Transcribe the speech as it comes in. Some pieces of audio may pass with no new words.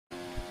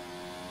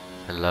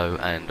Hello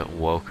and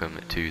welcome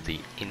to the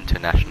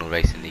International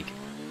Racing League.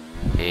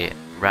 Here,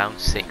 round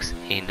 6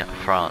 in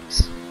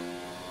France.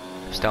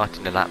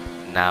 Starting the lap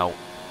now.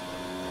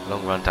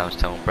 Long run down to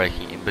turn,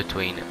 braking in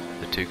between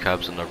the two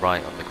curbs on the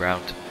right on the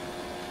ground.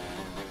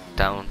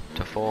 Down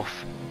to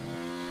 4th.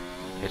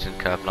 Hitting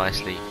the curb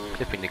nicely,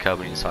 clipping the curb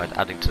on the inside,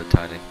 adding to the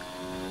turning.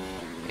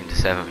 Into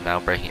 7th now,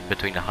 braking in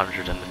between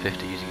 100 and the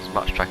 50, using as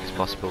much track as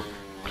possible.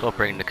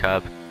 Clobbering the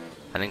curb,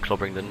 and then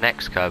clobbering the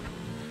next curb.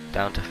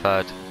 Down to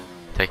 3rd.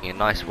 Taking a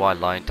nice wide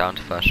line down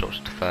to 1st, short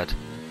shift to 3rd.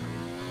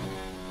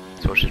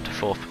 Short shift to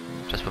 4th,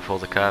 just before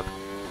the curb.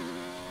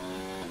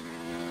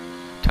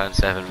 Turn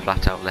 7,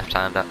 flat out left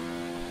hander.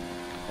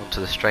 Onto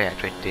the straight,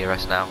 activating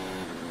DRS now.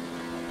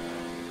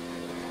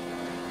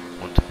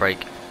 Want to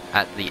brake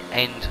at the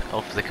end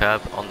of the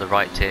curb on the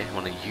right here.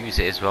 Want to use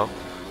it as well.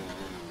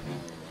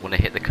 Want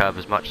to hit the curb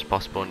as much as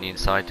possible on the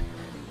inside.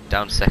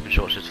 Down to 2nd,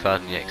 short shift to 3rd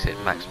on the exit,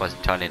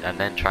 maximising turning and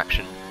then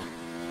traction.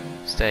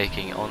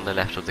 Staking on the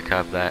left of the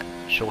curb there,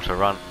 shorter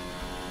run.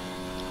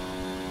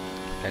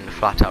 Then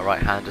flat out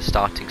right hander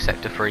starting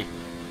sector 3.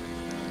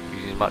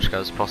 Using as much go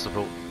as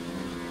possible.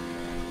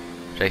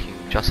 Taking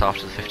just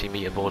after the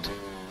 50-metre board.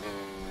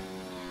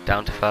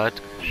 Down to 3rd,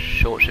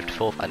 short shift to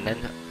 4th, and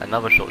then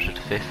another short shift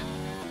to 5th.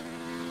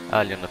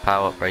 Early on the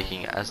power,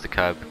 braking as the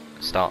curb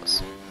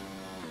starts.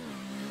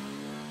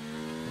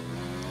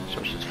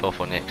 Short shift to 4th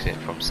on the exit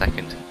from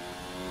 2nd.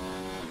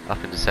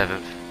 Up into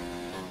 7th.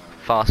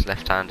 Fast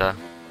left hander.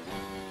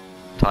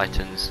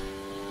 Tightens.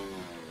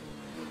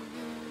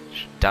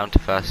 Down to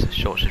 1st,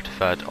 short shift to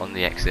 3rd on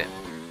the exit.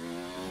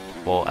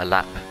 For a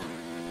lap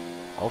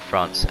of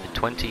France at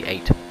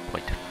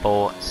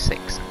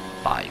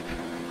 28.465.